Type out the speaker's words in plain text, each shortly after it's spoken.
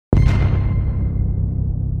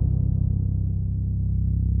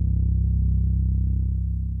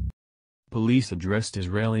police addressed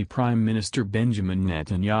Israeli Prime Minister Benjamin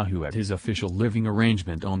Netanyahu at his official living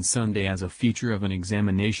arrangement on Sunday as a feature of an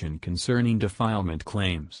examination concerning defilement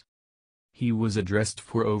claims. He was addressed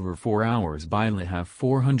for over 4 hours by Lahav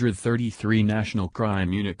 433 National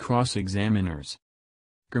Crime Unit cross-examiners.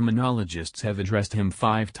 Criminologists have addressed him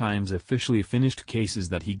 5 times. Officially finished cases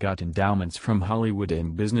that he got endowments from Hollywood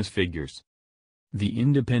and business figures. The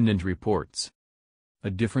Independent reports. A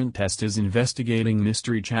different test is investigating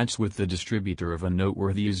mystery chats with the distributor of a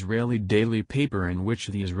noteworthy Israeli daily paper in which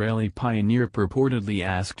the Israeli pioneer purportedly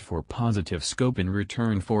asked for positive scope in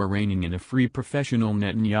return for reining in a free professional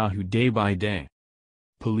Netanyahu day by day.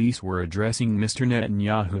 Police were addressing Mr.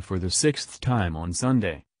 Netanyahu for the 6th time on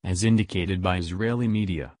Sunday, as indicated by Israeli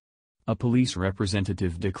media. A police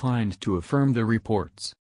representative declined to affirm the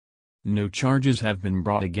reports. No charges have been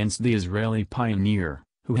brought against the Israeli pioneer,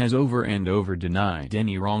 who has over and over denied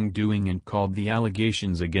any wrongdoing and called the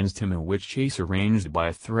allegations against him a witch chase arranged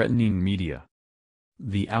by threatening media.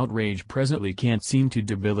 The outrage presently can't seem to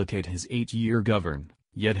debilitate his 8-year govern,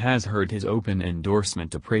 yet has hurt his open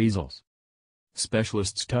endorsement appraisals.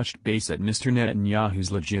 Specialists touched base at Mr.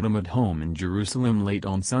 Netanyahu's legitimate home in Jerusalem late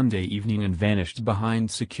on Sunday evening and vanished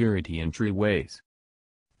behind security entryways.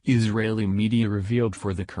 Israeli media revealed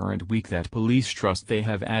for the current week that police trust they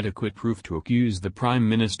have adequate proof to accuse the Prime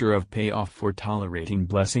Minister of payoff for tolerating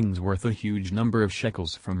blessings worth a huge number of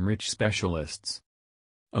shekels from rich specialists.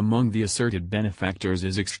 Among the asserted benefactors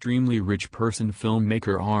is extremely rich person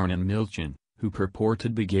filmmaker Arnon Milchan, who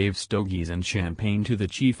purportedly gave stogies and champagne to the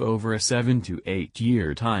chief over a 7 to 8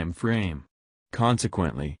 year time frame.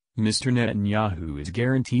 Consequently, Mr. Netanyahu is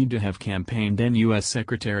guaranteed to have campaigned on U.S.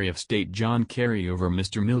 Secretary of State John Kerry over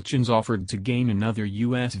Mr. Milchan's offer to gain another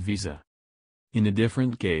U.S. visa. In a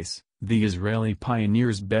different case, the Israeli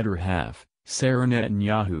pioneer's better half, Sarah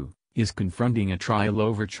Netanyahu, is confronting a trial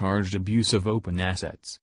over charged abuse of open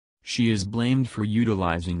assets. She is blamed for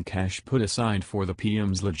utilizing cash put aside for the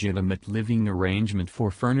PM's legitimate living arrangement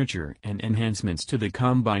for furniture and enhancements to the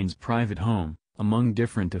combine's private home, among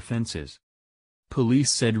different offenses.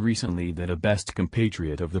 Police said recently that a best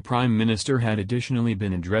compatriot of the Prime Minister had additionally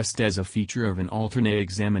been addressed as a feature of an alternate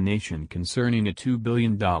examination concerning a $2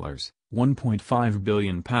 billion, £1.5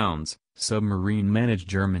 billion, submarine managed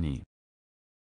Germany.